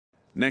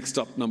Next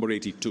up, number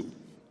 82.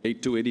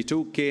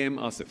 8282, KM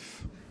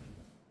Asif.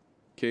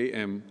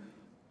 KM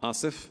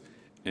Asif.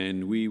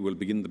 And we will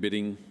begin the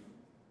bidding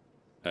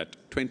at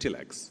 20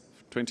 lakhs.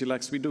 20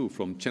 lakhs we do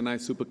from Chennai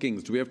Super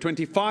Kings. Do we have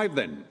 25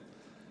 then?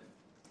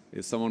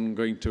 Is someone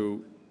going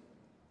to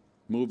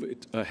move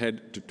it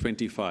ahead to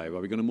 25? Are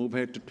we going to move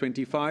ahead to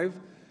 25?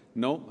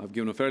 No, I've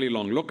given a fairly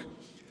long look.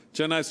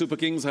 Chennai Super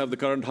Kings have the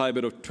current high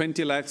bid of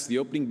 20 lakhs. The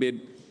opening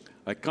bid,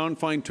 I can't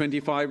find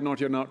 25, not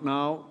here, not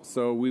now.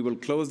 So we will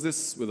close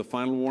this with a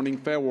final warning,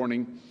 fair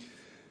warning.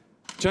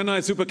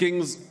 Chennai Super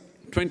Kings,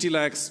 20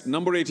 lakhs,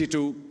 number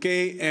 82,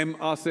 KM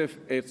Asif.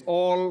 It's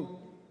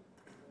all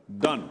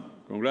done.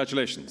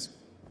 Congratulations.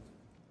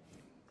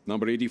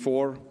 Number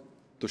 84,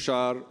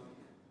 Tushar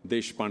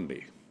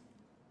Deshpande.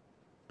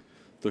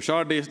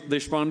 Tushar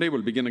Deshpande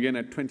will begin again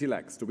at 20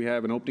 lakhs. Do we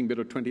have an opening bid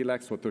of 20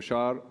 lakhs for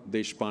Tushar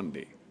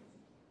Deshpande?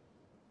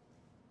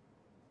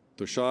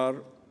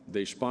 Tushar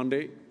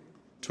Deshpande,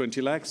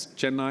 20 lakhs.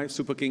 Chennai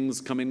Super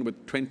Kings come in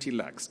with 20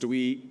 lakhs. Do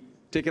we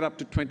take it up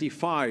to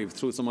 25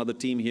 through some other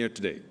team here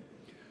today?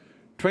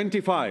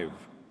 25.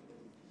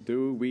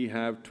 Do we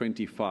have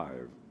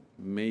 25?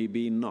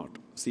 Maybe not.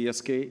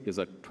 CSK is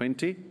at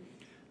 20.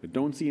 I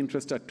don't see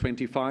interest at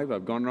 25.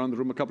 I've gone around the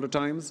room a couple of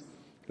times.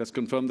 Let's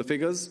confirm the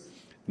figures.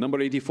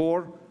 Number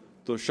 84,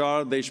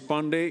 Tushar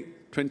Deshpande,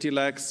 20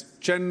 lakhs.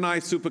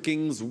 Chennai Super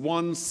Kings,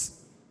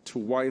 once,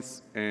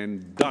 twice,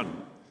 and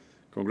done.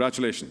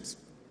 Congratulations.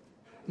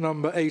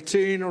 Number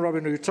 18,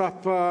 Robin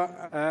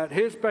Uthappa, at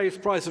his base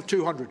price of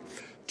 200.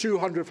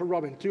 200 for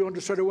Robin,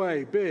 200 straight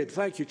away. Bid,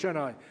 thank you,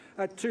 Chennai.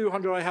 At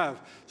 200 I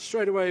have,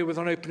 straight away with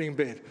an opening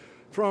bid.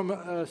 From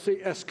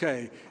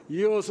CSK,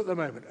 yours at the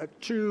moment at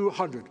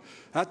 200,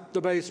 at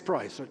the base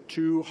price at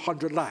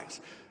 200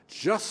 lakhs.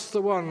 Just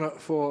the one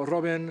for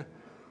Robin.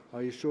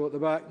 Are you sure at the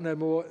back? No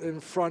more in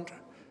front.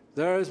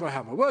 There's my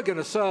hammer. We're going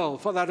to sell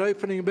for that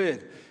opening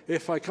bid,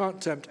 if I can't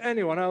tempt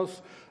anyone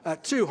else,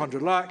 at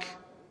 200 lakh.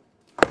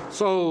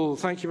 Sold.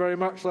 Thank you very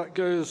much. That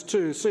goes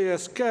to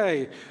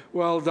CSK.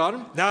 Well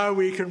done. Now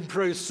we can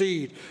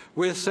proceed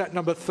with set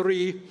number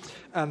 3.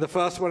 And the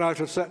first one out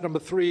of set number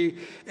 3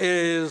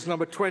 is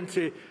number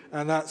 20,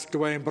 and that's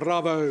Dwayne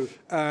Bravo.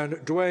 And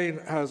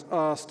Dwayne has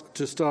asked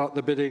to start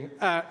the bidding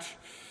at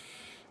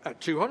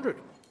 200.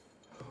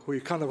 We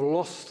kind of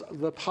lost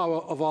the power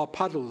of our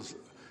paddles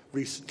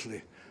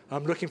recently.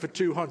 I'm looking for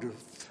 200.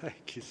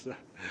 Thank you, sir.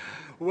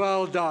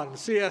 Well done.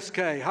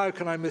 CSK, how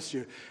can I miss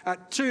you?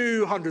 At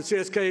 200,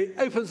 CSK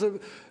opens the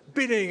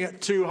bidding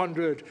at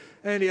 200.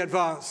 Any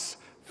advance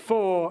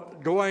for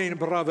Dwayne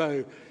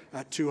Bravo?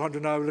 At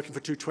 200 now, we're looking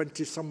for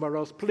 220 somewhere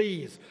else,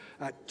 please.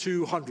 At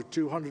 200,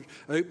 200,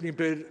 opening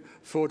bid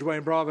for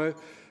Dwayne Bravo.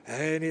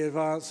 Any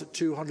advance at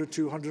 200,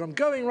 200. I'm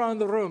going around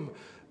the room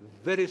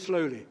very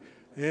slowly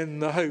in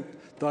the hope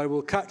that I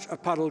will catch a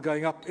paddle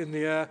going up in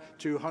the air.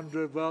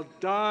 200, well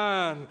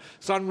done.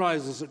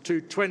 Sunrisers at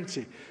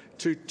 220,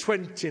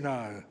 220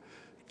 now.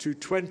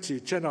 220,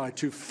 Chennai,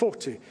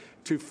 240,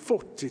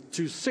 240,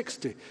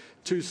 260,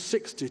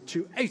 260,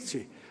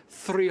 280,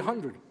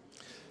 300.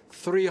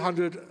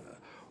 300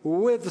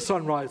 with the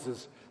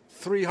Sunrisers.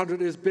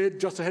 300 is bid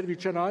just ahead of you,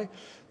 Chennai.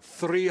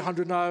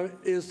 300 now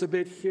is the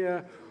bid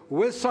here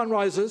with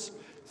Sunrisers.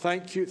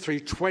 Thank you.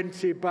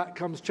 320, back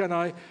comes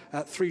Chennai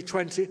at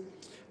 320.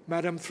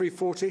 Madam,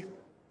 340.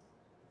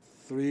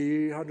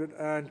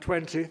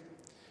 320.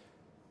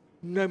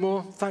 No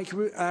more. Thank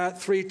you.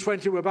 At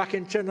 320, we're back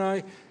in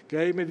Chennai.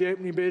 Gave me the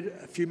opening bid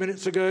a few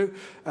minutes ago.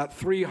 At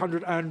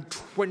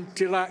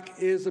 320 lakh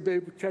is the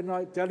bid with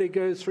Chennai. Delhi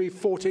goes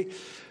 340.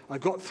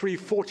 I've got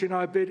 340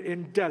 now bid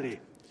in Delhi.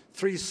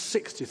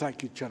 360,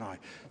 thank you, Chennai.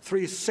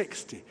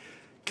 360.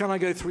 Can I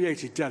go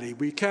 380, Delhi?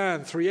 We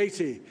can,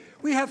 380.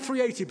 We have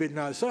 380 bid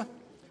now, sir.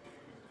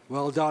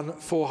 Well done.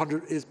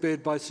 400 is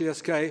bid by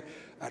CSK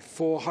at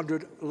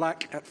 400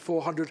 lakh at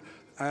 400.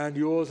 And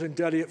yours in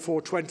Delhi at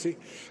 420.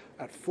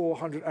 At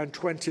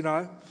 420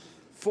 now.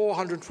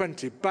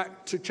 420.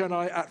 Back to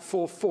Chennai at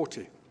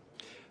 440.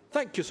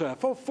 Thank you, sir.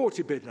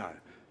 440 bid now.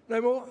 No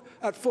more.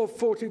 At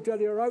 440,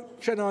 Delhi are out.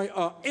 Chennai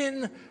are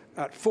in.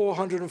 At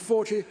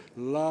 440,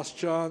 last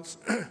chance,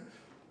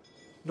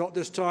 not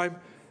this time,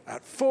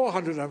 at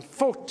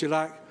 440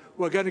 lakh,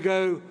 we're going to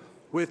go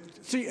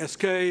with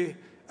CSK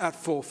at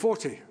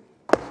 440.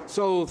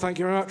 So, thank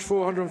you very much,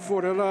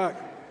 440 lakh.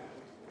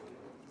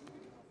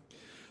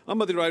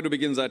 Ahmadi Raidu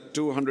begins at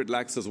 200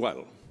 lakhs as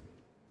well.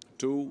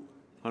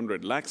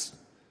 200 lakhs.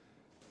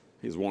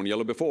 He's worn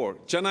yellow before.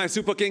 Chennai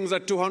Super Kings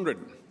at 200.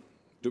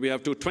 Do we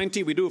have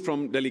 220? We do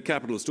from Delhi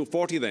Capitals.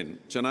 240 then.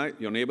 Chennai,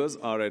 your neighbours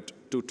are at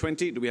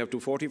 220. Do we have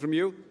 240 from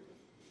you?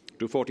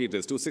 240 it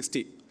is.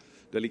 260.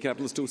 Delhi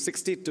Capitals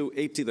 260.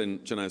 280 then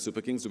Chennai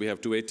Super Kings. Do we have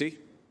 280? A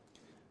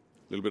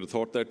little bit of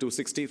thought there.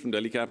 260 from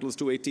Delhi Capitals.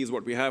 280 is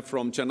what we have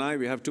from Chennai.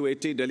 We have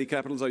 280. Delhi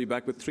Capitals, are you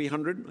back with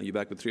 300? Are you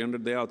back with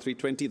 300? They are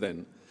 320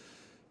 then.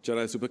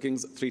 Chennai Super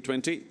Kings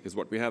 320 is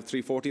what we have.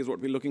 340 is what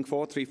we're looking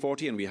for.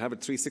 340 and we have it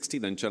 360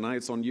 then. Chennai,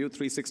 it's on you.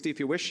 360 if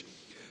you wish.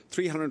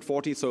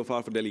 340 so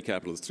far for Delhi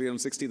Capitals.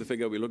 360 the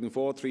figure we're looking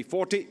for.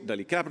 340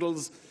 Delhi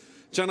Capitals.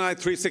 Chennai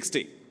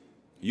 360.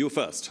 You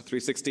first.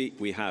 360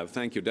 we have.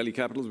 Thank you. Delhi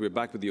Capitals, we're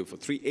back with you for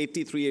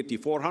 380, 380,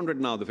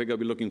 400 now, the figure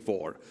we're looking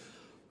for.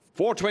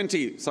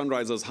 420,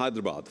 Sunrisers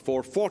Hyderabad.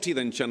 440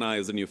 then Chennai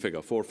is the new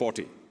figure,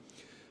 440.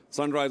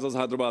 Sunrisers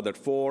Hyderabad at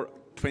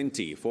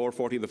 420.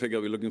 440 the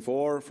figure we're looking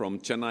for from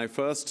Chennai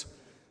first.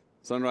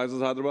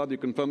 Sunrisers Hyderabad, you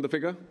confirm the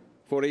figure?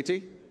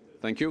 480?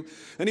 Thank you.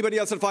 Anybody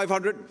else at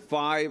 500?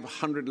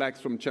 500 lakhs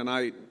from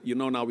Chennai. You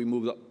know now we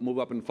move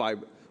up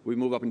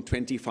in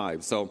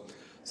 25. So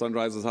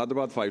Sunrisers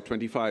Hyderabad,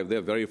 525.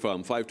 They're very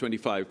firm.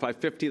 525.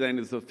 550 then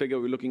is the figure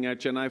we're looking at.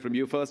 Chennai from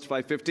you first.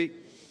 550?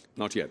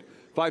 Not yet.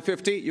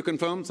 550, you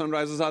confirm.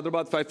 Sunrisers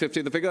Hyderabad,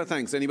 550 the figure.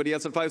 Thanks. Anybody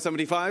else at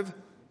 575?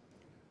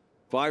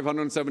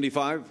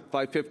 575.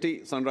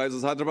 550.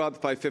 Sunrisers Hyderabad,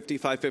 550,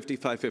 550,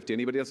 550.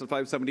 Anybody else at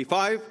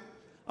 575?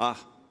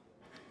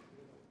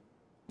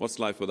 What's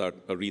life without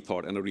a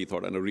rethought and a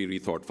rethought and a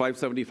re-rethought?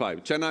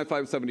 575. Chennai,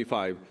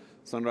 575.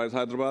 Sunrise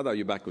Hyderabad, are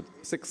you back with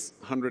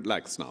 600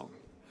 lakhs now?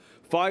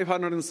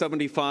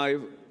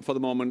 575 for the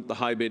moment, the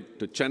high bid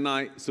to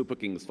Chennai Super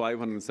Kings.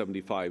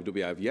 575. Do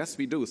we have? Yes,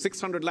 we do.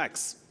 600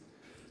 lakhs.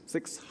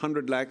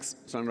 600 lakhs,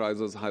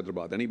 Sunrisers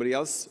Hyderabad. Anybody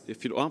else?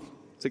 If you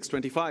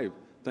 625.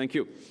 Thank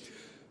you.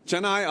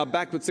 Chennai are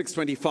back with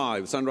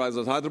 625.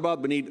 Sunrisers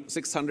Hyderabad, we need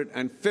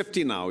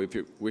 650 now if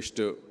you wish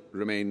to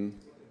remain.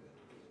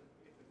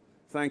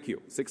 Thank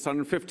you.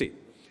 650.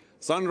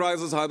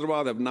 Sunrisers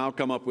Hyderabad have now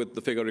come up with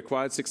the figure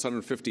required,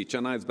 650.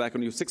 Chennai is back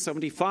on you,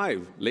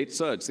 675. Late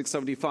surge,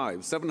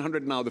 675.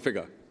 700 now the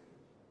figure.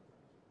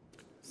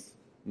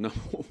 No.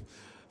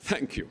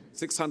 Thank you.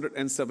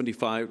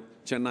 675,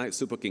 Chennai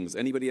Super Kings.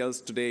 Anybody else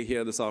today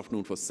here this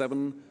afternoon for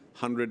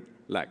 700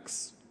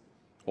 lakhs?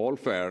 All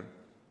fair.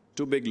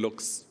 Two big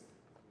looks.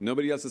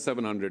 Nobody else is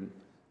 700.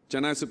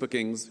 Chennai Super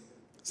Kings,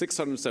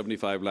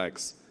 675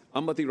 lakhs.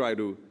 Ambati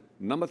Raidu,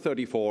 number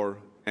 34,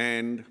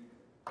 and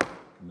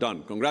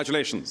done.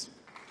 Congratulations.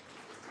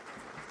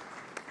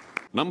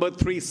 Number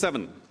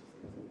 37,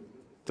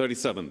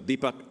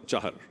 Deepak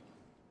Chahar.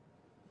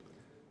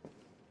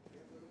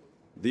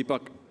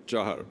 Deepak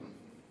Chahar,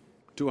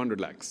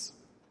 200 lakhs.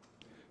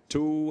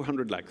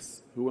 200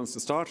 lakhs. Who wants to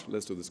start?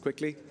 Let's do this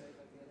quickly.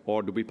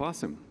 Or do we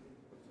pass him?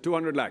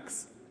 200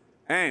 lakhs.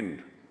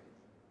 And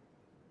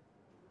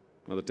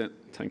another 10.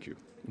 Thank you.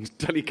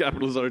 Delhi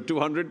Capitals are at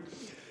 200.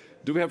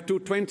 Do we have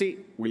 220?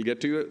 We'll get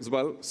to you as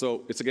well.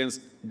 So it's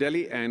against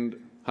Delhi and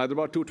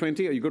Hyderabad.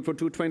 220. Are you good for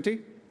 220?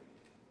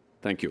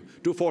 Thank you.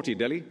 240,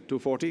 Delhi.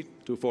 240.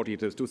 240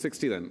 it is.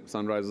 260 then.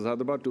 Sunrisers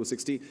Hyderabad.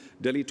 260.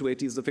 Delhi,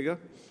 280 is the figure.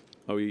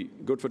 Are we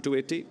good for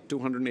 280?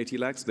 280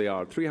 lakhs. They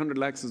are. 300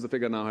 lakhs is the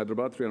figure now.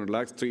 Hyderabad, 300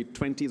 lakhs.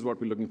 320 is what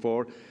we're looking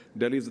for.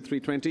 Delhi is at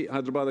 320.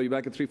 Hyderabad, are you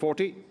back at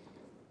 340?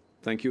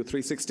 Thank you.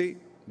 360.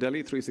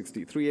 Delhi,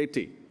 360.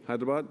 380.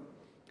 Hyderabad,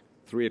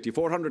 380.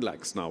 400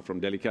 lakhs now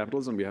from Delhi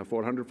Capitals, and we have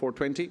 400,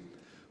 420.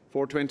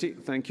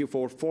 420. Thank you.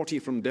 440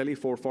 from Delhi,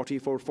 440,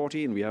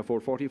 440, and we have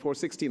 440,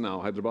 460 now.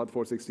 Hyderabad,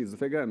 460 is the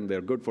figure, and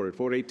they're good for it.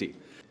 480.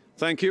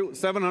 Thank you.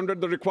 700,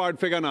 the required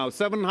figure now.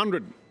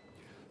 700.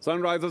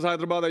 Sunrisers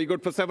Hyderabad, are you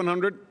good for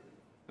 700?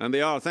 And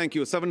they are. Thank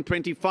you.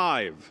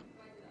 725.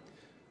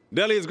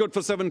 Delhi is good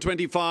for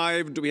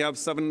 725. Do we have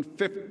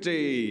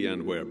 750?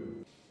 And we're...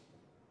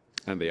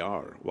 And they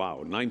are.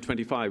 Wow.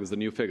 925 is the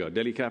new figure.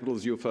 Delhi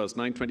Capitals, you first.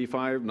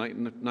 925.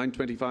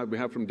 925 we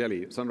have from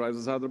Delhi.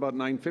 Sunrisers Hyderabad,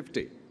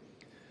 950.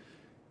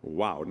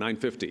 Wow.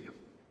 950.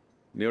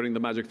 Nearing the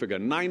magic figure.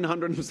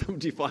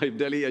 975.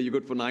 Delhi, are you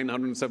good for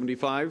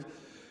 975?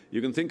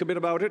 You can think a bit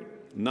about it.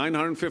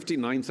 950,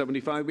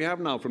 975 we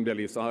have now from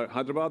Delhi. So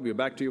Hyderabad, we're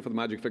back to you for the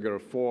magic figure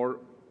of 4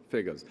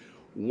 figures.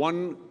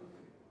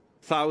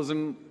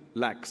 1,000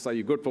 lakhs. Are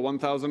you good for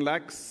 1,000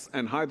 lakhs?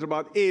 And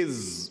Hyderabad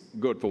is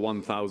good for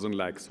 1,000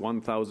 lakhs.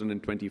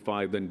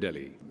 1,025 then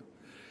Delhi.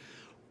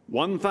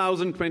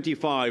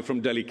 1,025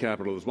 from Delhi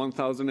Capitals.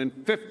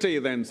 1,050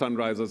 then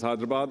Sunrisers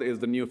Hyderabad is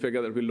the new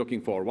figure that we're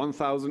looking for.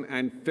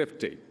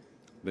 1,050.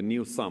 The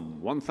new sum.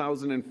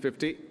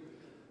 1,050.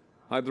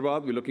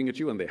 Hyderabad, we're looking at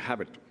you, and they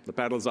have it. The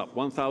paddle's up.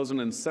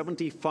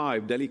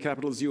 1,075. Delhi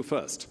Capitals, you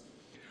first.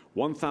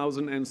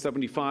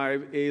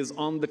 1,075 is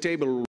on the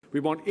table. We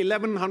want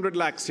 1,100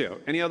 lakhs here.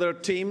 Any other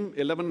team?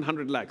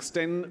 1,100 lakhs.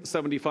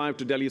 1,075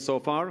 to Delhi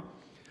so far.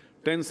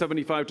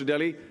 1,075 to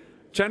Delhi.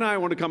 Chennai, I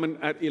want to come in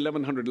at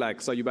 1,100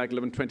 lakhs. Are you back?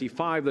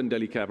 1,125 then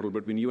Delhi Capital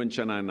between you and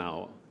Chennai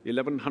now.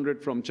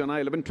 1,100 from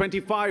Chennai.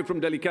 1,125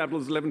 from Delhi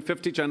Capitals.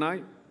 1,150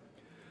 Chennai.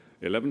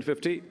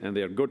 1,150, and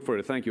they are good for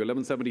it. Thank you.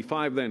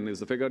 1,175 then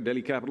is the figure.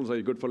 Delhi Capitals, are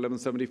you good for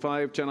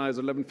 1,175? Chennai is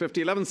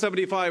 1,150.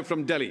 1,175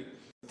 from Delhi.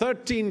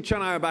 13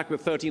 Chennai are back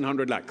with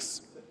 1,300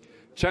 lakhs.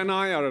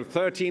 Chennai are at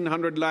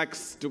 1,300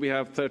 lakhs. Do we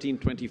have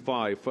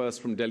 1,325?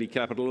 First from Delhi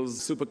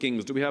Capitals. Super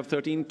Kings, do we have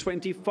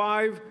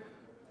 1,325?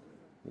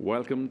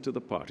 Welcome to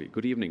the party.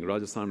 Good evening,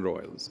 Rajasthan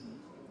Royals.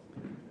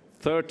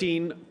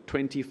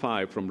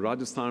 1,325 from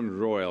Rajasthan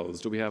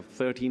Royals. Do we have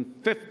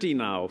 1,350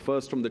 now?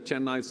 First from the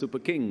Chennai Super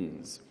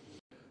Kings.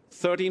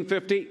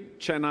 1,350,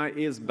 Chennai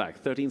is back.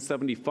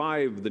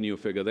 1,375, the new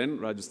figure then,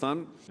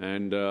 Rajasthan.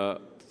 And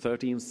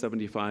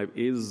 1,375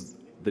 is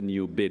the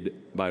new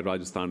bid by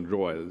Rajasthan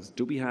Royals?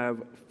 Do we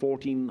have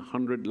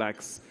 1,400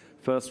 lakhs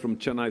first from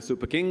Chennai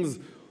Super Kings?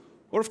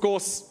 Or, of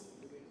course,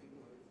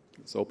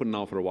 it's open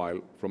now for a while,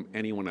 from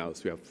anyone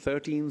else. We have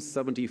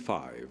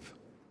 1,375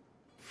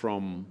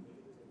 from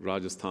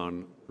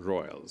Rajasthan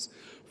Royals.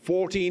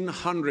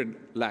 1,400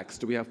 lakhs.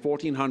 Do we have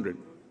 1,400?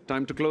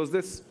 Time to close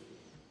this?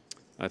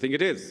 I think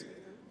it is.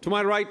 To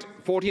my right,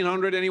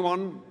 1,400.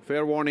 Anyone?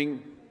 Fair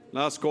warning.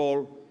 Last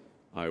call.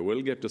 I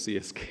will get to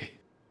CSK.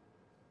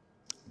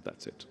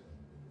 That's it.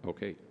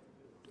 Okay.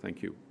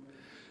 Thank you.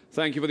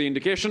 Thank you for the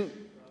indication.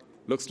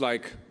 Looks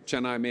like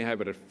Chennai may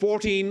have it at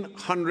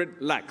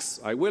 1,400 lakhs.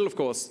 I will, of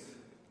course,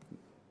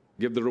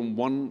 give the room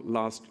one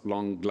last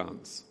long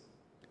glance.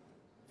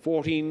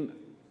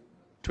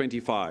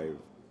 1,425.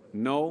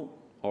 No?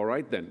 All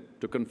right then.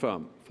 To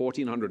confirm,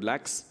 1,400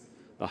 lakhs,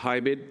 the high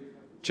bid,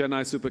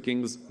 Chennai Super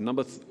Kings,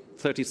 number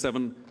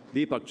 37,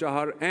 Deepak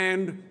Chahar,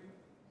 and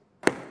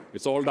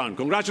it's all done.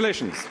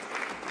 Congratulations.